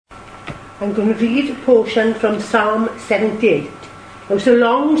I'm going to read a portion from Psalm 78. Now, it's a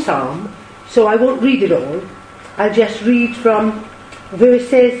long psalm, so I won't read it all. I'll just read from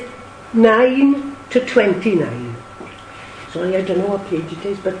verses 9 to 29. Sorry, I don't know what page it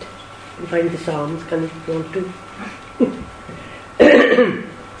is, but you find the psalms, can if you want to.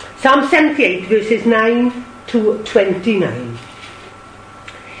 Psalm 78, verses 9 to 29.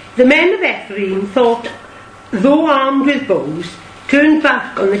 The men of Ephraim thought, though armed with bows, turned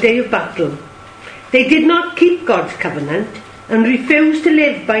back on the day of battle. They did not keep God's covenant and refused to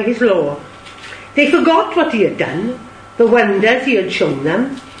live by his law. They forgot what he had done, the wonders he had shown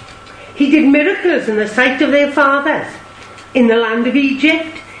them. He did miracles in the sight of their fathers, in the land of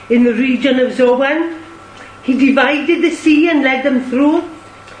Egypt, in the region of Zoan. He divided the sea and led them through.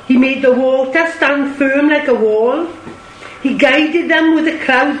 He made the water stand firm like a wall. He guided them with a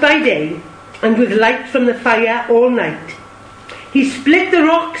cloud by day and with light from the fire all night. He split the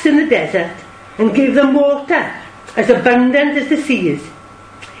rocks in the desert and gave them water as abundant as the seas.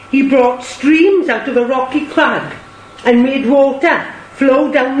 He brought streams out of a rocky crag and made water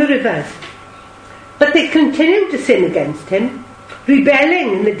flow down the rivers. But they continued to sin against him,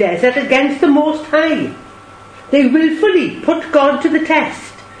 rebelling in the desert against the Most High. They willfully put God to the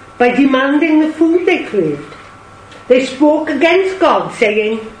test by demanding the food they craved. They spoke against God,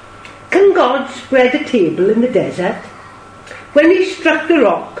 saying, "Can God spread a table in the desert?" When he struck the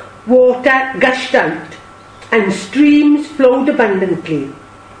rock, water gushed out, and streams flowed abundantly.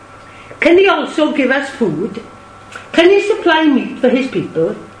 Can he also give us food? Can he supply meat for his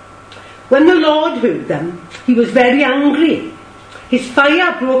people? When the Lord heard them, he was very angry. His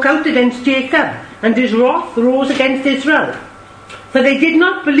fire broke out against Jacob, and his wrath rose against Israel. For they did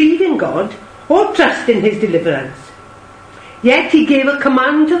not believe in God, or trust in his deliverance. Yet he gave a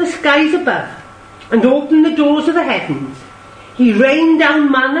command to the skies above, and opened the doors of the heavens. He rained down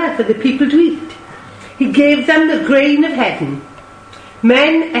manna for the people to eat. He gave them the grain of heaven.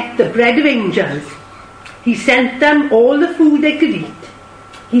 Men ate the bread of angels. He sent them all the food they could eat.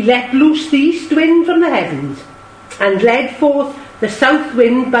 He let loose the east wind from the heavens, and led forth the south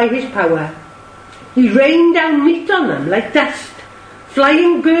wind by his power. He rained down meat on them like dust,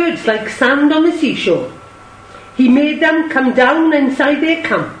 flying birds like sand on the seashore. He made them come down inside their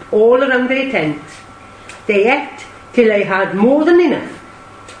camp, all around their tents. They ate till they had more than enough,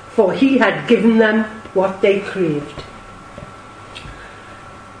 for he had given them what they craved.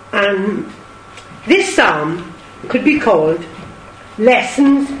 And this psalm could be called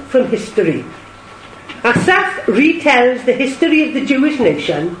Lessons from History. Asaph retells the history of the Jewish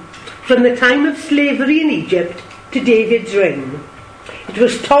nation from the time of slavery in Egypt to David's reign. It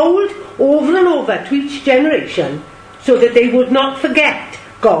was told over and over to each generation so that they would not forget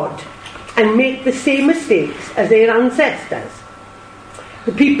God and make the same mistakes as their ancestors.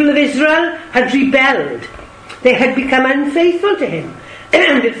 The people of Israel had rebelled. They had become unfaithful to him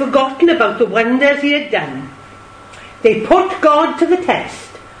and had forgotten about the wonders he had done. They put God to the test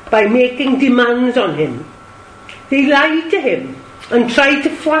by making demands on him. They lied to him and tried to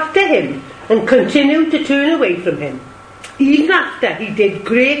flatter him and continued to turn away from him, even after he did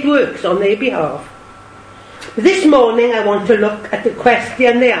great works on their behalf. This morning I want to look at the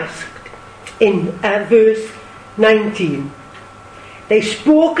question they asked in verse 19. They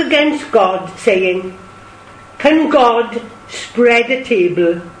spoke against God, saying, "Can God spread a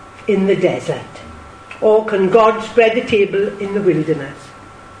table in the desert? Or can God spread a table in the wilderness?"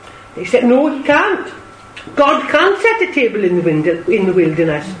 They said, "No, he can't. God can't set a table in the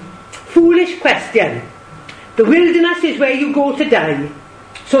wilderness." Foolish question. The wilderness is where you go to die.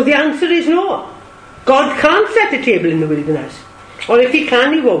 So the answer is no. God can't set a table in the wilderness. Or if he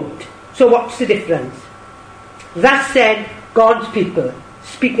can, he won't. So what's the difference? Thus said God's people,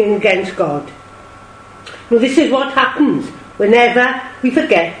 speaking against God. Now this is what happens whenever we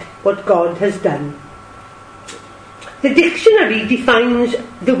forget what God has done. The dictionary defines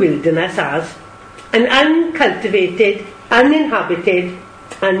the wilderness as an uncultivated, uninhabited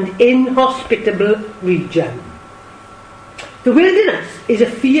and inhospitable region. The wilderness is a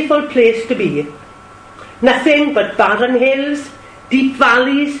fearful place to be. Nothing but barren hills, deep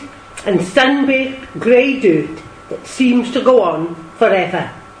valleys and sun-baked grey dirt that seems to go on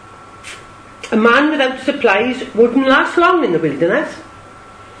forever. A man without supplies wouldn't last long in the wilderness.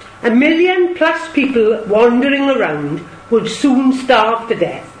 1 million plus people wandering around would soon starve to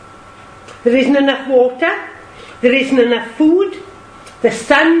death. There isn't enough water, there isn't enough food, the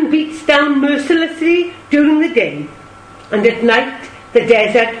sun beats down mercilessly during the day, and at night the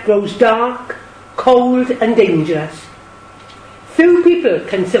desert grows dark, cold and dangerous. Few people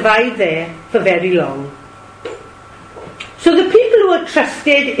can survive there for very long. So the people who had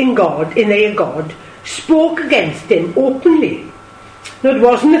trusted in God, in their God, spoke against him openly. Now, it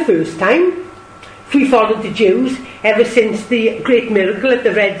wasn't the first time. If we followed the Jews ever since the great miracle at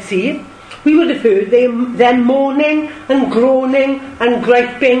the Red Sea, we would have heard them moaning and groaning and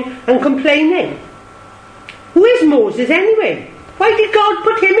griping and complaining. Who is Moses anyway? Why did God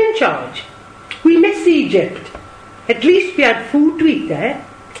put him in charge? We miss Egypt. At least we had food to eat there.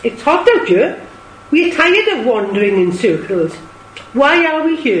 It's hot out here. We are tired of wandering in circles. Why are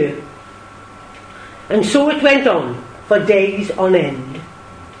we here? And so it went on for days on end.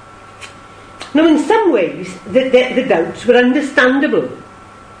 Now, in some ways, the doubts were understandable.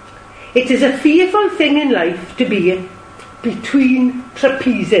 It is a fearful thing in life to be between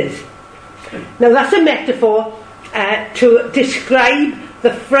trapezes. Now, that's a metaphor to describe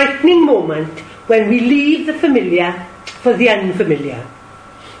the frightening moment when we leave the familiar for the unfamiliar.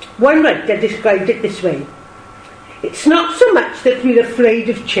 One writer described it this way: it's not so much that we're afraid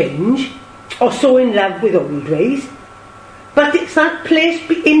of change or so in love with old ways, but it's that place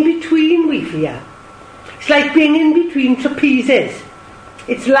in between we fear. It's like being in between trapezes.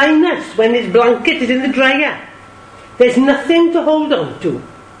 It's Linus when his blanket is in the dryer. There's nothing to hold on to.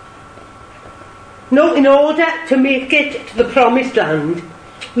 No, in order to make it to the promised land,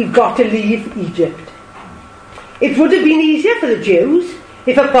 we've got to leave Egypt. It would have been easier for the Jews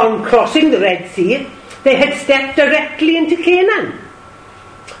if upon crossing the Red Sea they had stepped directly into Canaan.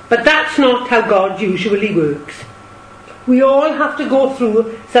 But that's not how God usually works. We all have to go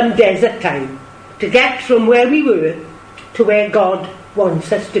through some desert time to get from where we were to where God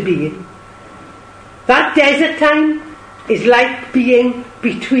wants us to be. That desert time is like being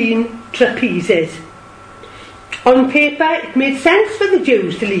between trapezes. On paper, it made sense for the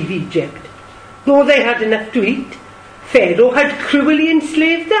Jews to leave Egypt. Though they had enough to eat, Pharaoh had cruelly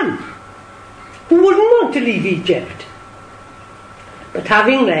enslaved them. Who wouldn't want to leave Egypt? But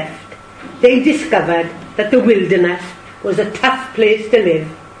having left, they discovered that the wilderness was a tough place to live.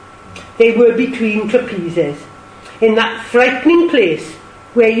 They were between trapezes, in that frightening place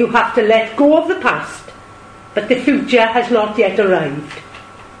where you have to let go of the past, but the future has not yet arrived.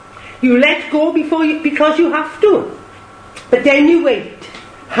 You let go because you have to, but then you wait,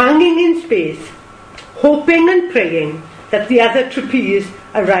 hanging in space, hoping and praying that the other trapeze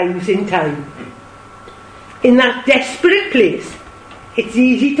arrives in time. In that desperate place, it's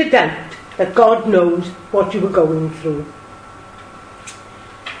easy to doubt that God knows what you were going through.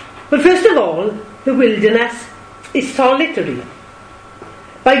 But first of all, the wilderness is solitary.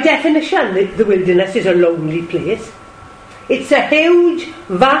 By definition, the wilderness is a lonely place. It's a huge,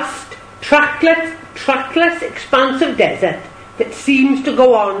 vast, trackless expanse of desert that seems to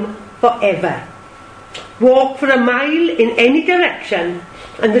go on forever. Walk for a mile in any direction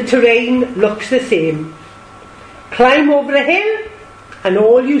and the terrain looks the same. Climb over a hill and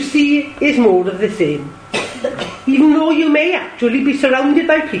all you see is more of the same. Even though you may actually be surrounded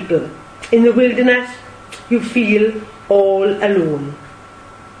by people, in the wilderness you feel all alone.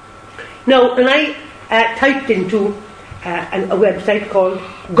 Now, and I typed into a website called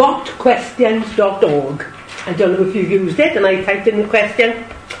gotquestions.org. I don't know if you've used it, and I typed in the question,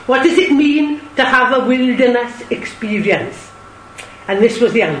 what does it mean to have a wilderness experience? And this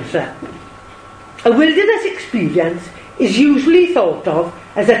was the answer. A wilderness experience is usually thought of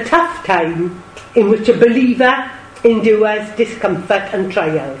as a tough time in which a believer endures discomfort and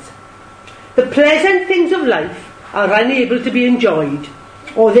trials. The pleasant things of life are unable to be enjoyed,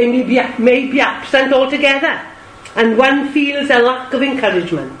 or they may be absent altogether, and one feels a lack of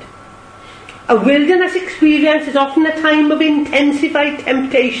encouragement. A wilderness experience is often a time of intensified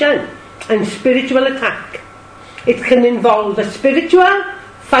temptation and spiritual attack. It can involve a spiritual,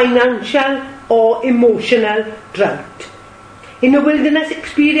 financial, or emotional drought. In a wilderness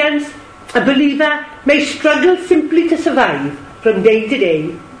experience, a believer may struggle simply to survive from day to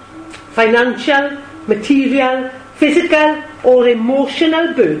day. Financial, material, physical, or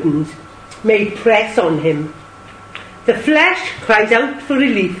emotional burdens may press on him. The flesh cries out for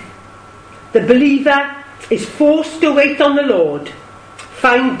relief. The believer is forced to wait on the Lord,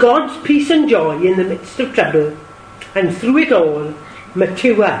 find God's peace and joy in the midst of trouble, and through it all,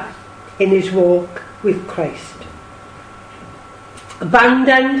 mature in his walk with Christ.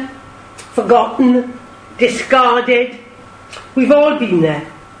 Abandoned, forgotten, discarded, we've all been there.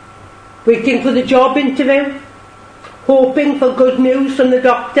 Waiting for the job interview, hoping for good news from the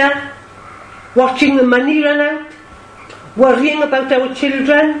doctor, watching the money run out, worrying about our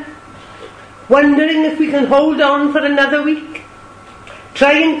children, wondering if we can hold on for another week,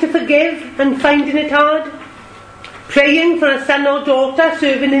 trying to forgive and finding it hard, praying for a son or daughter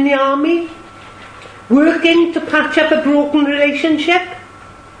serving in the army, working to patch up a broken relationship,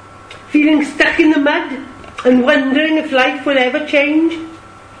 feeling stuck in the mud and wondering if life will ever change,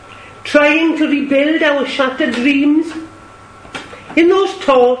 trying to rebuild our shattered dreams. In those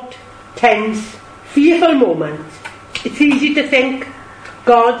taut, tense, fearful moments, it's easy to think,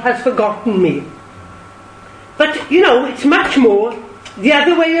 God has forgotten me. But, it's much more the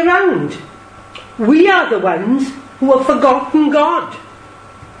other way around. We are the ones who have forgotten God.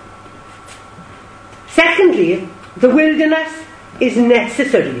 Secondly, the wilderness is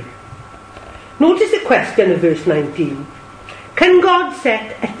necessary. Notice the question of verse 19. Can God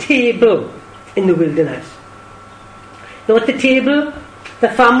set a table in the wilderness? Now at the table, the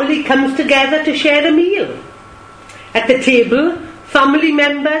family comes together to share a meal. At the table, family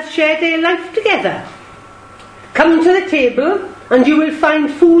members share their life together. Come to the table and you will find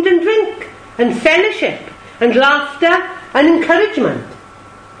food and drink and fellowship and laughter and encouragement.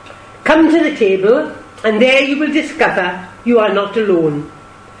 Come to the table and there you will discover you are not alone.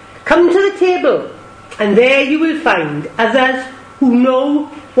 Come to the table and there you will find others who know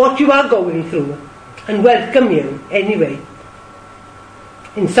what you are going through and welcome you anyway.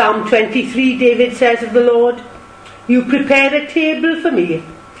 In Psalm 23, David says of the Lord, "You prepare a table for me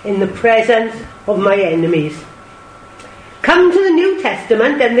in the presence of my enemies." Come to the New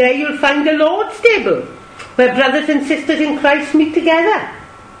Testament and there you'll find the Lord's table, where brothers and sisters in Christ meet together.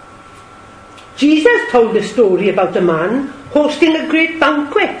 Jesus told a story about a man hosting a great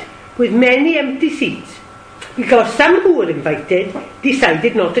banquet with many empty seats, because some who were invited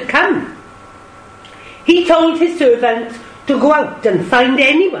decided not to come. He told his servants to go out and find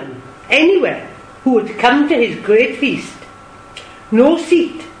anyone, anywhere, who would come to his great feast. No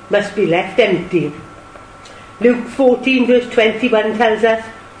seat must be left empty. Luke 14 verse 21 tells us,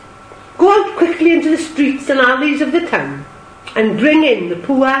 "Go out quickly into the streets and alleys of the town and bring in the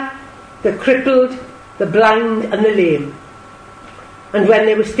poor, the crippled, the blind and the lame." And when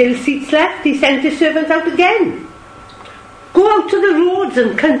there were still seats left, he sent his servants out again. "Go out to the roads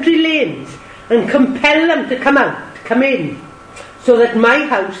and country lanes and compel them to come in, so that my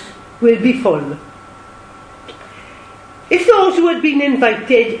house will be full." If those who had been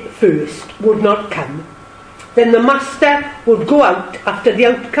invited first would not come, then the master would go out after the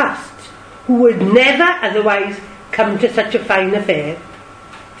outcasts, who would never otherwise come to such a fine affair.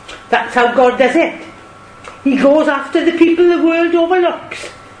 That's how God does it. He goes after the people the world overlooks,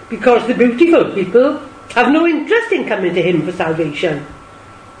 because the beautiful people have no interest in coming to him for salvation.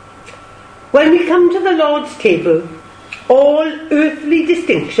 When we come to the Lord's table, all earthly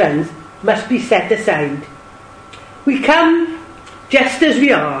distinctions must be set aside. We come just as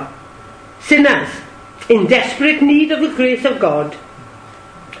we are, sinners in desperate need of the grace of God.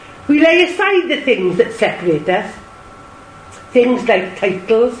 We lay aside the things that separate us, things like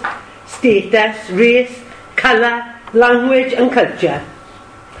titles, status, race, colour, language and culture,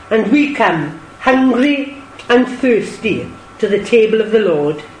 and we come hungry and thirsty to the table of the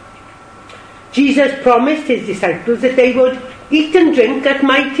Lord. Jesus promised his disciples that they would eat and drink at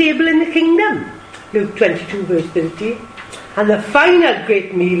my table in the kingdom, Luke 22 verse 30, and the final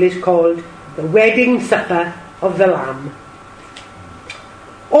great meal is called the wedding supper of the Lamb.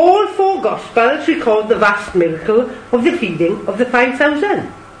 All four Gospels record the vast miracle of the feeding of the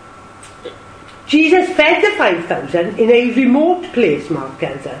 5,000. Jesus fed the 5,000 in a remote place, Mark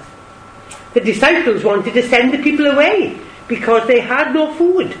tells us. The disciples wanted to send the people away because they had no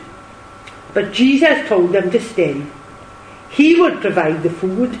food. But Jesus told them to stay. He would provide the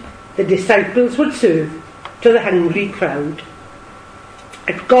food the disciples would serve to the hungry crowd.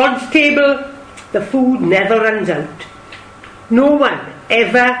 At God's table, the food never runs out. No one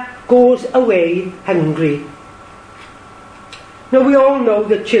ever goes away hungry. Now we all know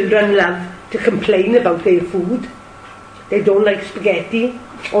that children love to complain about their food. They don't like spaghetti,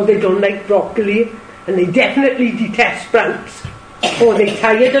 or they don't like broccoli, and they definitely detest sprouts, or they're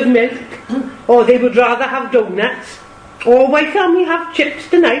tired of milk, or they would rather have donuts, or why can't we have chips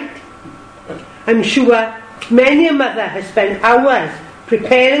tonight? I'm sure many a mother has spent hours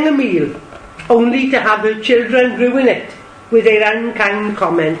preparing a meal only to have her children ruin it with their unkind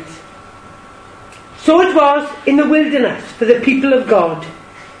comments. So it was in the wilderness for the people of God.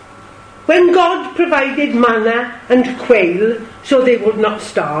 When God provided manna and quail so they would not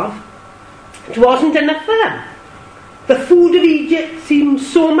starve, it wasn't enough for them. The food of Egypt seemed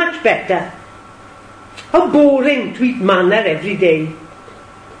so much better. How boring to eat manna every day.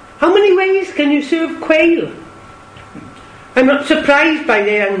 How many ways can you serve quail? I'm not surprised by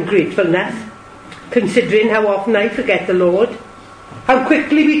their ungratefulness, considering how often I forget the Lord, how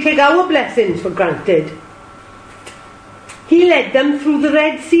quickly we take our blessings for granted. He led them through the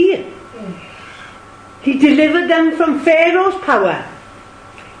Red Sea. He delivered them from Pharaoh's power.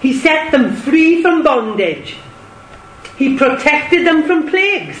 He set them free from bondage. He protected them from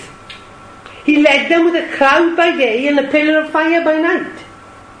plagues. He led them with a cloud by day and a pillar of fire by night.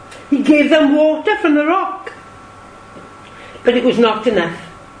 He gave them water from the rock. But it was not enough.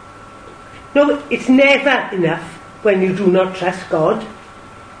 No, it's never enough when you do not trust God.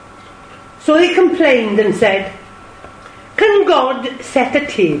 So they complained and said, "Can God set a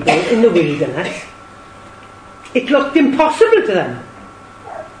table in the wilderness?" It looked impossible to them.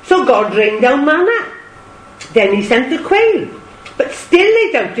 So God rained down manna. Then he sent the quail. But still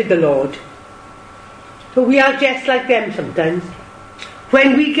they doubted the Lord. So we are just like them sometimes.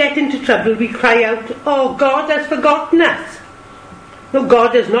 When we get into trouble, we cry out, "Oh, God has forgotten us." No,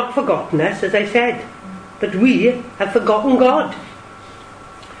 God has not forgotten us, as I said. But we have forgotten God.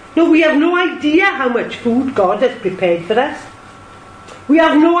 No, we have no idea how much food God has prepared for us. We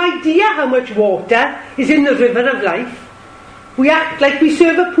have no idea how much water is in the river of life. We act like we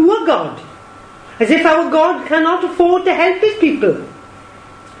serve a poor God, as if our God cannot afford to help his people.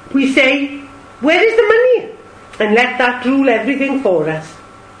 We say, "Where is the money?" and let that rule everything for us.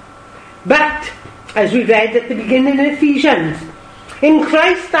 But, as we read at the beginning of Ephesians, in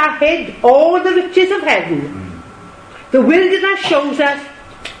Christ our head all the riches of heaven. The wilderness shows us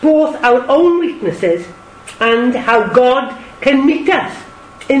both our own weaknesses and how God can meet us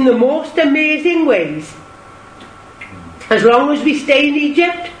in the most amazing ways. As long as we stay in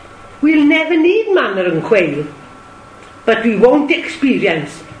Egypt, we'll never need manna and quail. But we won't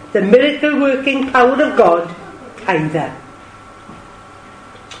experience the miracle-working power of God either.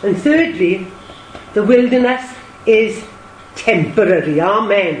 And thirdly, the wilderness is temporary.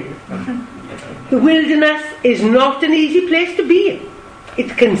 Amen. The wilderness is not an easy place to be.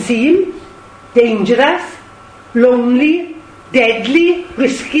 It can seem dangerous, lonely, deadly,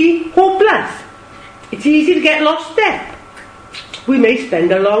 risky, hopeless. It's easy to get lost there. We may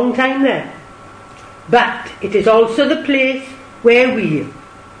spend a long time there. But it is also the place where we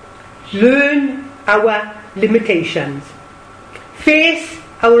learn our limitations, face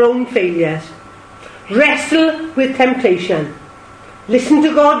our own failures, wrestle with temptation, listen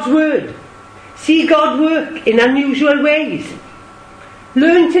to God's word, see God work in unusual ways,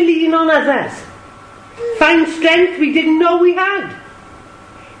 learn to lean on others, find strength we didn't know we had,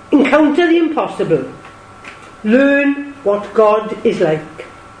 encounter the impossible, learn what God is like.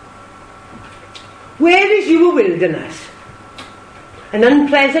 Where is your wilderness? An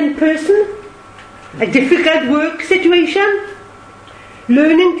unpleasant person? A difficult work situation?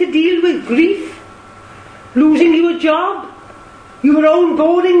 Learning to deal with grief? Losing your job? Your own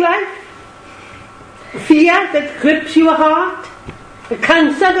boring life? Fear that grips your heart? A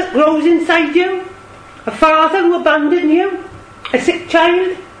cancer that grows inside you? A father who abandoned you? A sick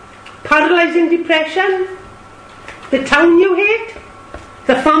child? Paralysing depression? The town you hate?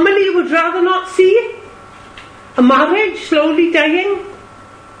 The family you would rather not see? A marriage slowly dying?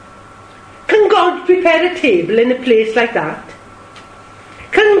 Can God prepare a table in a place like that?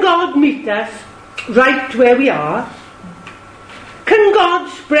 Can God meet us right where we are? Can God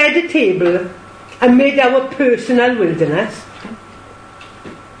spread a table amid our personal wilderness?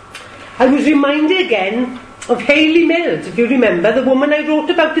 I was reminded again of Hayley Mills, if you remember, the woman I wrote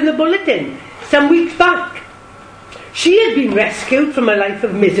about in the bulletin some weeks back. She had been rescued from a life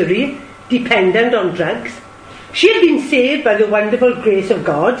of misery, dependent on drugs. She had been saved by the wonderful grace of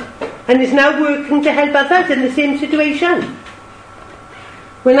God and is now working to help others in the same situation.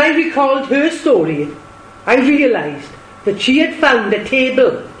 When I recalled her story, I realised that she had found a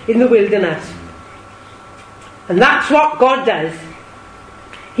table in the wilderness. And that's what God does.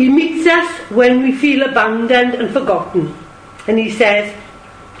 He meets us when we feel abandoned and forgotten. And he says,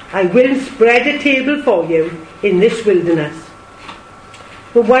 "I will spread a table for you in this wilderness."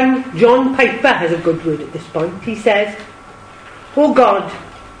 The one John Piper has a good word at this point. He says, how God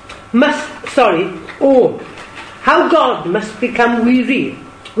must become weary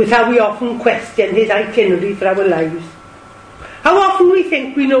with how we often question his itinerary for our lives. How often we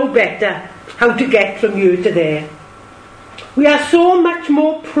think we know better how to get from here to there. We are so much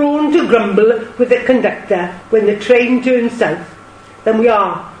more prone to grumble with the conductor when the train turns south than we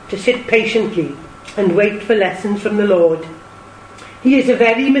are to sit patiently and wait for lessons from the Lord. He is a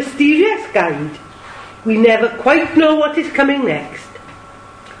very mysterious guide. We never quite know what is coming next.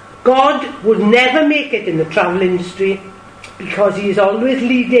 God would never make it in the travel industry because he is always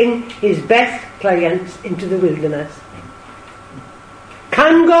leading his best clients into the wilderness.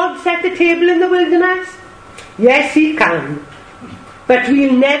 Can God set a table in the wilderness? Yes, he can. But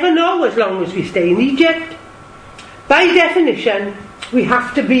we'll never know as long as we stay in Egypt. By definition, we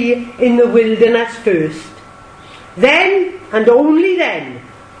have to be in the wilderness first. Then, and only then,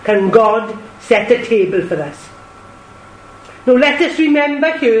 can God set a table for us. Now let us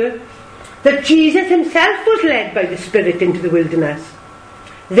remember here that Jesus himself was led by the Spirit into the wilderness.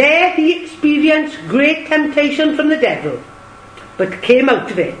 There he experienced great temptation from the devil, but came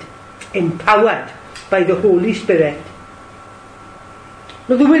out of it empowered by the Holy Spirit.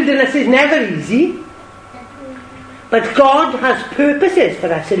 Now the wilderness is never easy, but God has purposes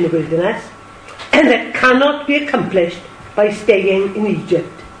for us in the wilderness, and that cannot be accomplished by staying in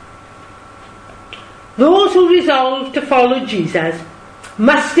Egypt. Those who resolve to follow Jesus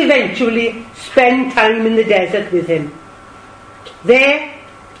must eventually spend time in the desert with him. There,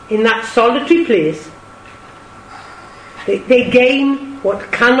 in that solitary place, they gain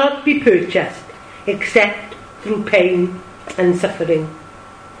what cannot be purchased except through pain and suffering.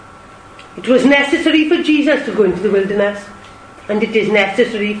 It was necessary for Jesus to go into the wilderness, and it is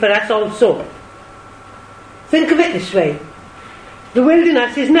necessary for us also. Think of it this way. The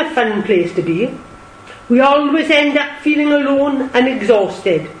wilderness isn't a fun place to be. We always end up feeling alone and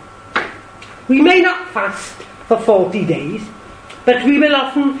exhausted. We may not fast for 40 days, but we will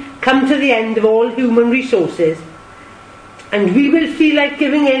often come to the end of all human resources, and we will feel like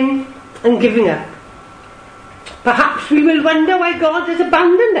giving in and giving up. Perhaps we will wonder why God has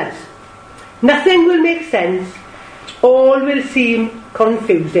abandoned us. Nothing will make sense. All will seem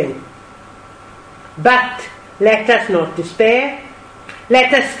confusing. But let us not despair.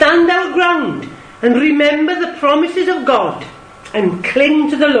 Let us stand our ground and remember the promises of God and cling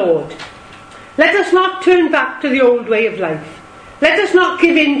to the Lord. Let us not turn back to the old way of life. Let us not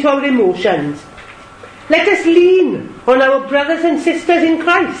give in to our emotions. Let us lean on our brothers and sisters in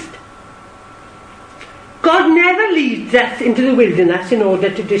Christ. God never leads us into the wilderness in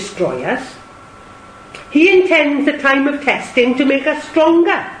order to destroy us. He intends the time of testing to make us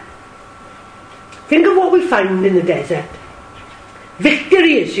stronger. Think of what we find in the desert.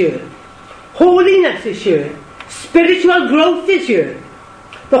 Victory is here. Holiness is here. Spiritual growth is here.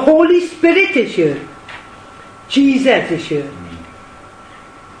 The Holy Spirit is here. Jesus is here.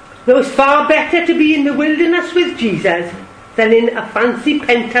 Now it's far better to be in the wilderness with Jesus than in a fancy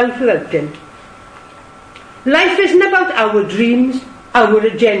penthouse without him. Life isn't about our dreams, our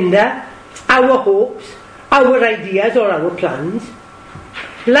agenda, our hopes, our ideas or our plans.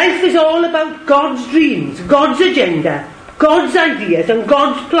 Life is all about God's dreams, God's agenda, God's ideas and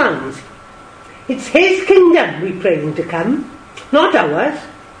God's plans. It's his kingdom we pray him to come, not ours.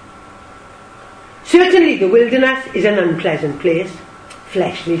 Certainly the wilderness is an unpleasant place,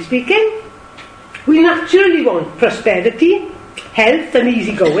 fleshly speaking. We naturally want prosperity, health and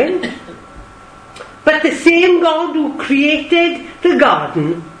easy going. But the same God who created the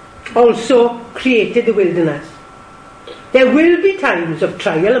garden also created the wilderness. There will be times of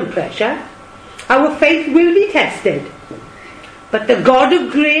trial and pressure. Our faith will be tested. But the God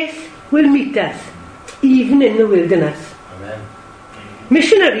of grace will meet us, even in the wilderness. Amen.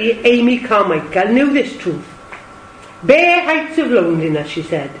 Missionary Amy Carmichael knew this truth. Bare heights of loneliness, she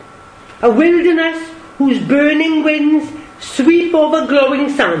said. A wilderness whose burning winds sweep over glowing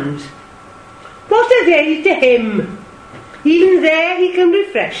sands. What are they to him? Even there he can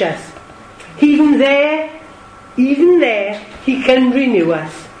refresh us. Even there he can renew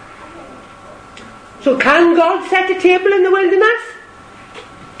us. So can God set a table in the wilderness?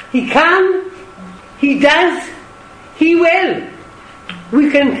 He can. He does. He will. We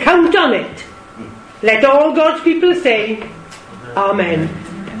can count on it. Let all God's people say, Amen.